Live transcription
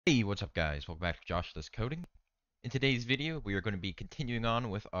Hey, what's up guys? Welcome back to Josh Does Coding. In today's video, we are going to be continuing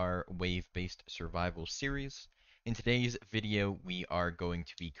on with our wave-based survival series. In today's video, we are going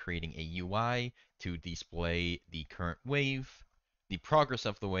to be creating a UI to display the current wave, the progress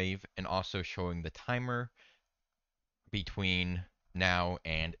of the wave, and also showing the timer between now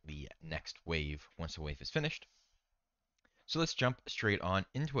and the next wave once the wave is finished. So let's jump straight on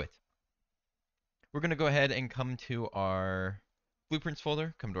into it. We're going to go ahead and come to our blueprints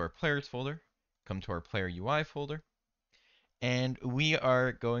folder, come to our players folder, come to our player UI folder, and we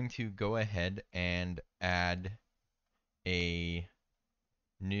are going to go ahead and add a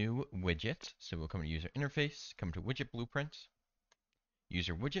new widget. So we'll come to user interface, come to widget blueprints,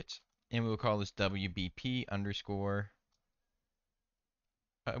 user widget, and we'll call this WBP underscore.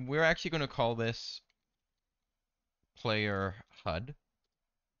 We're actually going to call this player HUD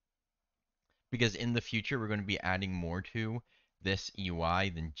because in the future we're going to be adding more to this UI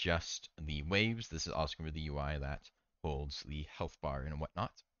than just the waves. This is also going to be the UI that holds the health bar and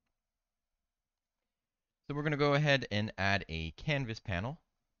whatnot. So we're going to go ahead and add a canvas panel.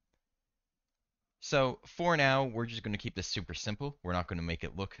 So for now, we're just going to keep this super simple. We're not going to make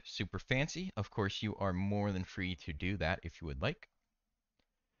it look super fancy. Of course, you are more than free to do that if you would like.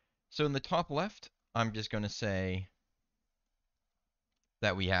 So in the top left, I'm just going to say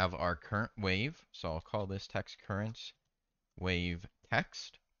that we have our current wave. So I'll call this text current wave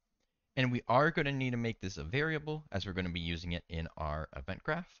text. And we are going to need to make this a variable as we're going to be using it in our event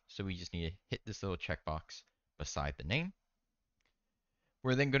graph. So we just need to hit this little checkbox beside the name.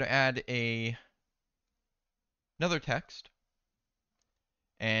 We're then going to add another text,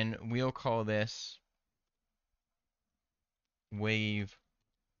 and we'll call this wave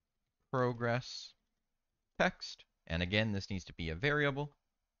progress text. And again, this needs to be a variable.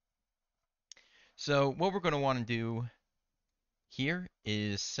 So what we're going to want to do here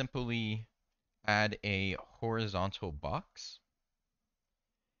is simply add a horizontal box.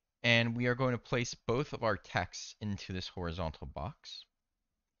 And we are going to place both of our texts into this horizontal box.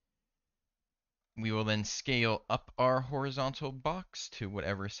 We will then scale up our horizontal box to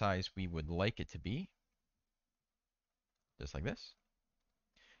whatever size we would like it to be, just like this.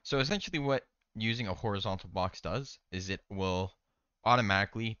 So essentially what using a horizontal box does is it will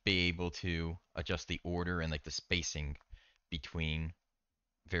automatically be able to adjust the order and like the spacing between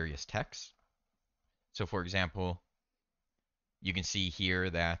various texts. So for example, you can see here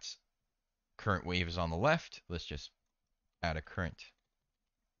that current wave is on the left. Let's just add a current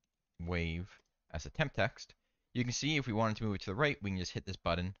wave as a temp text. You can see if we wanted to move it to the right, we can just hit this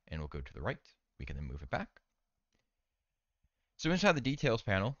button and it'll go to the right. We can then move it back. So inside the details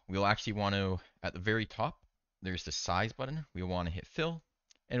panel, we'll actually want to, at the very top, there's the size button. We'll want to hit fill,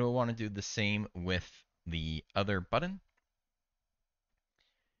 and we'll want to do the same with the other button.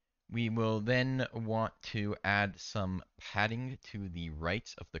 We will then want to add some padding to the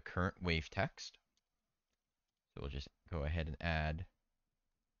right of the current wave text. So we'll just go ahead and add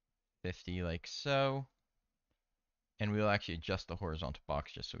 50 like so. And we'll actually adjust the horizontal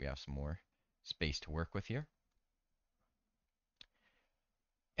box just so we have some more space to work with here.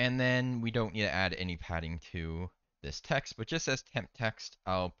 And then we don't need to add any padding to this text, but just as temp text,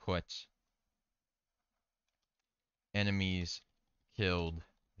 I'll put enemies killed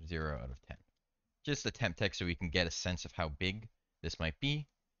 0 out of 10. Just a temp text so we can get a sense of how big this might be,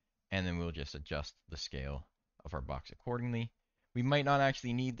 and then we'll just adjust the scale of our box accordingly. We might not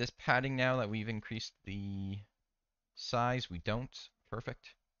actually need this padding now that we've increased the size. We don't.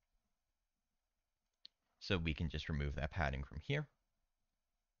 Perfect. So we can just remove that padding from here.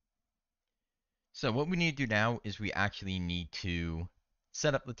 So what we need to do now is we actually need to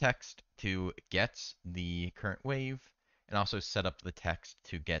set up the text to get the current wave and also set up the text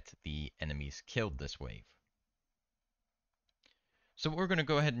to get the enemies killed this wave. So what we're going to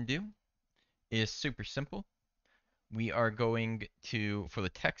go ahead and do is super simple. We are going to, for the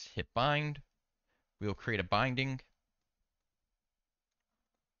text, hit bind. We'll create a binding.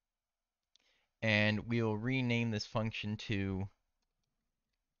 And we'll rename this function to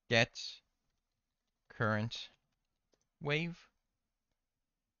get current wave.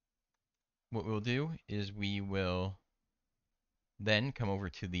 What we'll do is we will then come over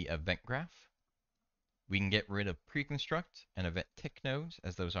to the event graph. We can get rid of preconstruct and event tick nodes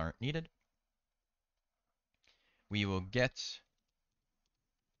as those aren't needed. We will get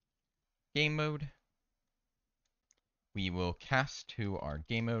game mode. We will cast to our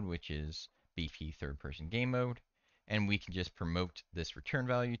game mode, which is BP third person game mode. And we can just promote this return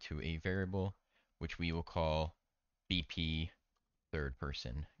value to a variable, which we will call BP third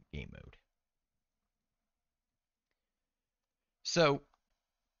person game mode. So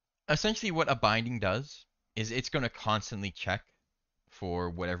essentially what a binding does is it's going to constantly check for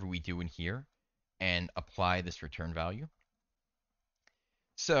whatever we do in here and apply this return value.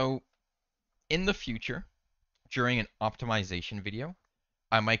 So in the future, during an optimization video,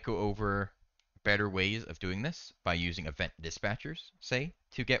 I might go over better ways of doing this by using event dispatchers, say,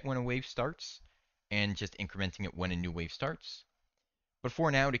 to get when a wave starts and just incrementing it when a new wave starts. But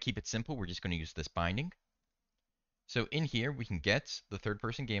for now, to keep it simple, we're just going to use this binding. So in here, we can get the third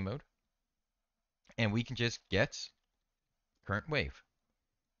person game mode, and we can just get current wave.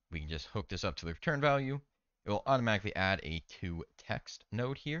 We can just hook this up to the return value. It will automatically add a toText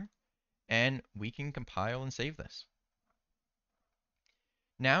node here, and we can compile and save this.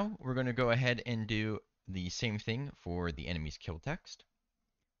 Now we're going to go ahead and do the same thing for the enemy's kill text.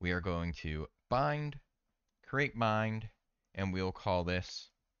 We are going to bind, create bind, and we'll call this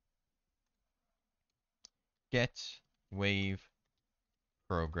get wave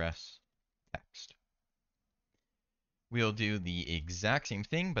progress text. We'll do the exact same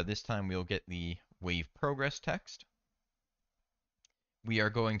thing, but this time we'll get the wave progress text. We are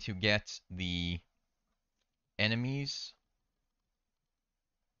going to get the enemies.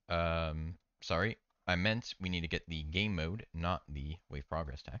 Sorry, I meant we need to get the game mode, not the wave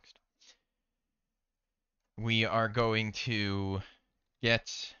progress text. We are going to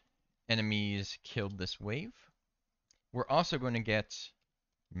get enemies killed this wave. We're also going to get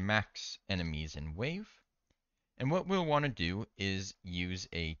max enemies in wave. And what we'll want to do is use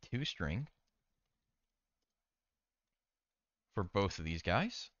a toString for both of these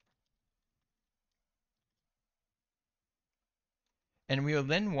guys. And we'll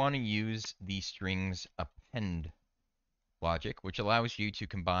then want to use the strings append logic, which allows you to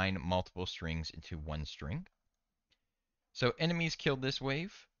combine multiple strings into one string. So enemies killed this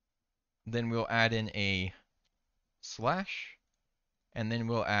wave, then we'll add in a slash, and then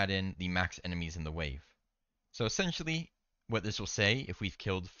we'll add in the max enemies in the wave. So essentially, what this will say, if we've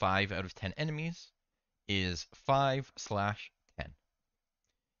killed 5 out of 10 enemies, is 5/10.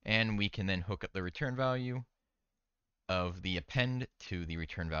 And we can then hook up the return value of the append to the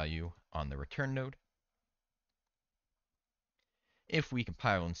return value on the return node. If we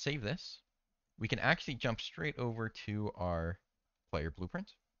compile and save this, we can actually jump straight over to our player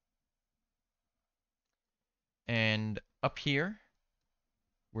blueprint. And up here,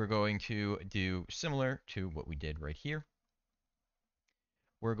 we're going to do similar to what we did right here.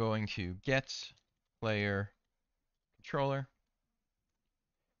 We're going to get player controller.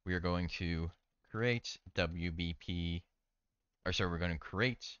 We are going to create WBP, or sorry, we're going to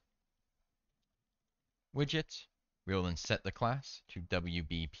create widget. We will then set the class to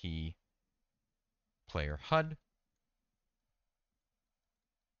WBP player HUD.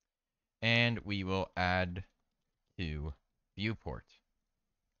 And we will add to viewport.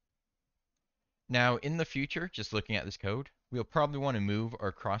 Now, in the future, just looking at this code, we'll probably want to move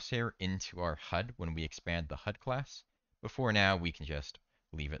our crosshair into our HUD when we expand the HUD class. But for now, we can just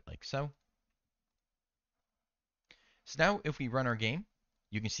leave it like so. So now, if we run our game,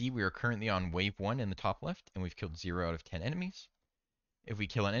 you can see we are currently on wave 1 in the top left, and we've killed 0 out of 10 enemies. If we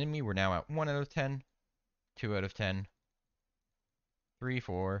kill an enemy, we're now at 1 out of 10, 2 out of 10, 3,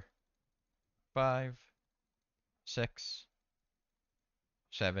 4, 5, 6,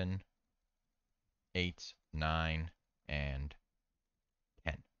 7, 8, 9, and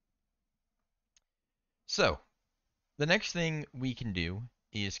 10. So, the next thing we can do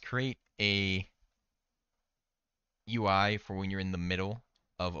is create a UI for when you're in the middle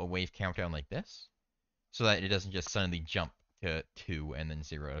of a wave countdown like this, so that it doesn't just suddenly jump to 2 and then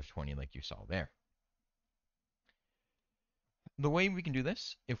 0 out of 20 like you saw there. The way we can do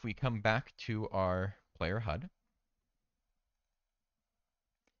this, if we come back to our player HUD,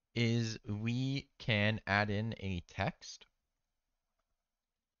 is we can add in a text.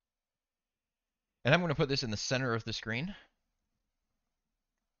 And I'm going to put this in the center of the screen,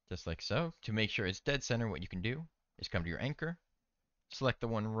 just like so. To make sure it's dead center, what you can do is come to your anchor, select the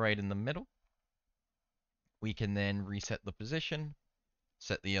one right in the middle. We can then reset the position,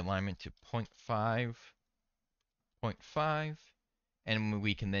 set the alignment to 0.5, 0.5, and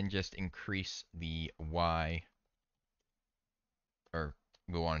we can then just increase the Y, or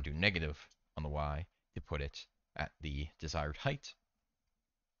we want to do negative on the Y to put it at the desired height.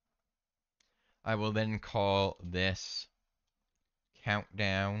 I will then call this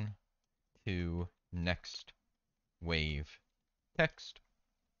countdown to next wave text.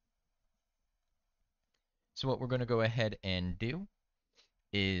 So what we're going to go ahead and do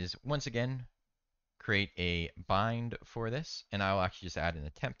is, once again, create a bind for this, and I'll actually just add in a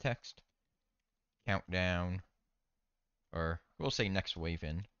temp text, countdown, or we'll say next wave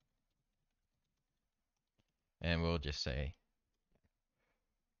in, And we'll just say,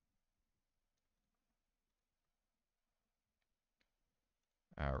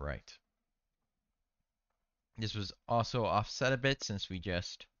 all right. This was also offset a bit since we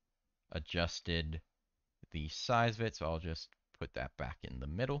just adjusted the size of it, so I'll just put that back in the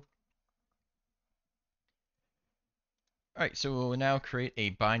middle. All right, so we'll now create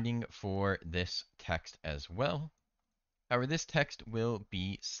a binding for this text as well. However, this text will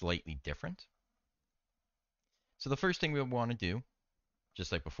be slightly different. So the first thing we'll want to do,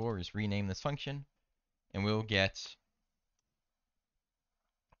 just like before, is rename this function, and we'll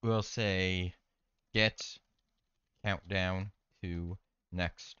say get countdown to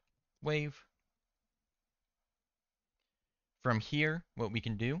next wave. From here, what we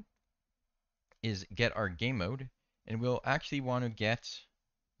can do is get our game mode, and we'll actually want to get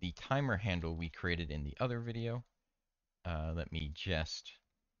the timer handle we created in the other video. Let me just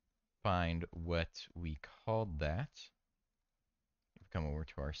find what we called that. Come over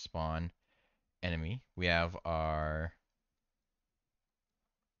to our spawn enemy. We have our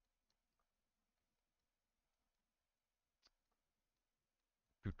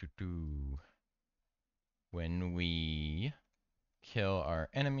when we kill our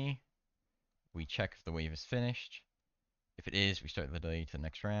enemy, we check if the wave is finished. If it is, we start the delay to the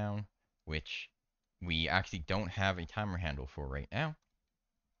next round, which we actually don't have a timer handle for right now.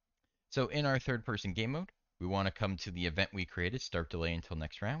 So in our third person game mode, we want to come to the event we created, start delay until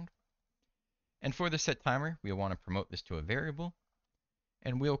next round. And for the set timer, we'll want to promote this to a variable,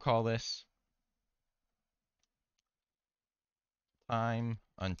 and we'll call this time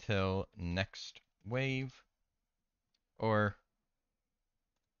until next wave, or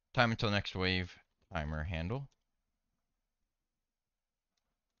time until next wave timer handle.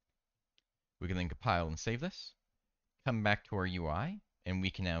 We can then compile and save this, come back to our UI, and we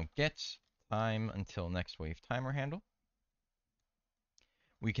can now get time until next wave timer handle.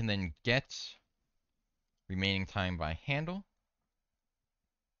 We can then get remaining time by handle,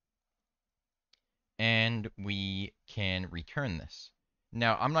 and we can return this.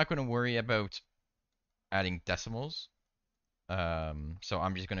 Now, I'm not going to worry about adding decimals, so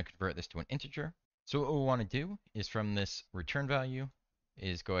I'm just going to convert this to an integer. So what we'll want to do is from this return value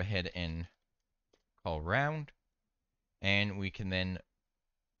is go ahead and call round, and we can then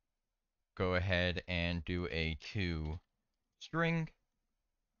go ahead and do a toString.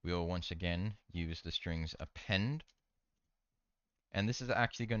 We'll once again use the strings append, and this is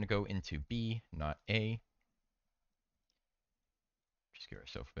actually going to go into B, not A. Just give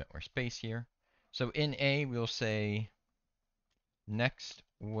ourselves a bit more space here. So in A, we'll say next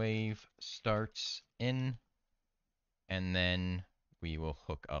wave starts in, and then we will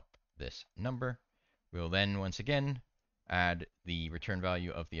hook up this number. We'll then once again add the return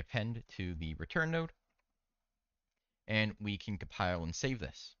value of the append to the return node, and we can compile and save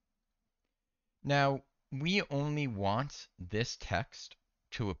this. Now, we only want this text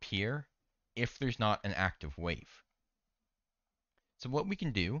to appear if there's not an active wave. So what we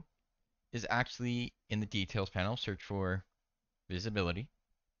can do is actually in the details panel search for visibility,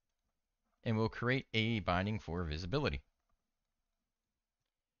 and we'll create a binding for visibility.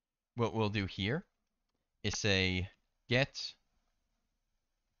 What we'll do here is say get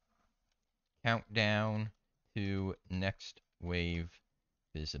countdown to next wave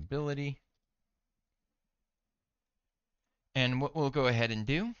visibility. And what we'll go ahead and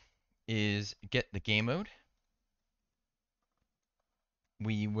do is get the game mode.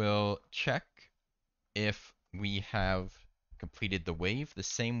 We will check if we have completed the wave the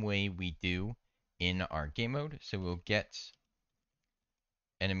same way we do in our game mode. So we'll get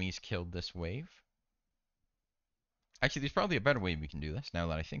enemies killed this wave. Actually, there's probably a better way we can do this now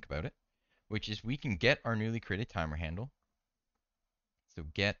that I think about it, which is we can get our newly created timer handle. So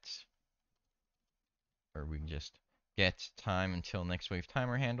get, or we can just get time until next wave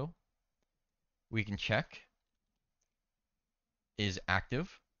timer handle. We can check is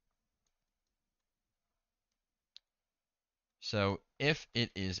active. So if it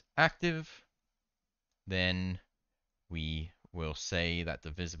is active, then we will say that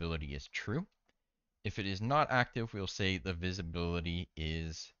the visibility is true. If it is not active, we'll say the visibility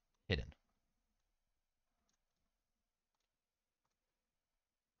is hidden.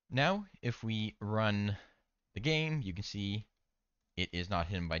 Now, if we run the game, you can see it is not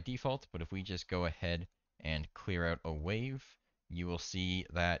hidden by default, but if we just go ahead and clear out a wave, you will see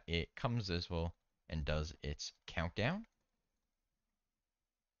that it comes as well and does its countdown.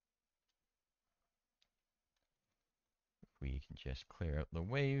 We can just clear out the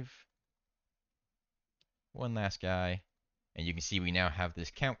wave. One last guy. And you can see we now have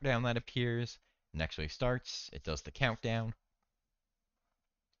this countdown that appears. Next wave starts, it does the countdown.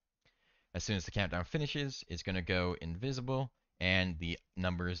 As soon as the countdown finishes, it's going to go invisible, and the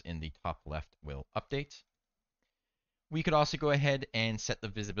numbers in the top left will update. We could also go ahead and set the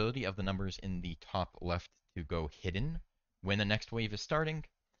visibility of the numbers in the top left to go hidden when the next wave is starting.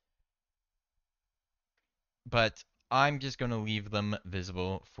 But I'm just going to leave them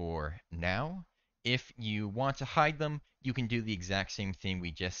visible for now. If you want to hide them, you can do the exact same thing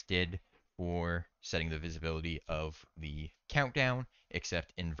we just did for setting the visibility of the countdown,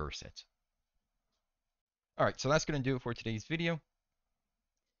 except inverse it. Alright, so that's going to do it for today's video.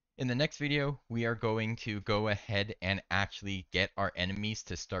 In the next video, we are going to go ahead and actually get our enemies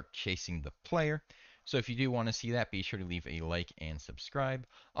to start chasing the player. So if you do want to see that, be sure to leave a like and subscribe.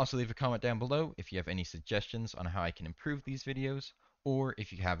 Also leave a comment down below if you have any suggestions on how I can improve these videos, or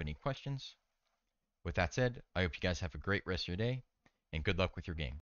if you have any questions. With that said, I hope you guys have a great rest of your day, and good luck with your game.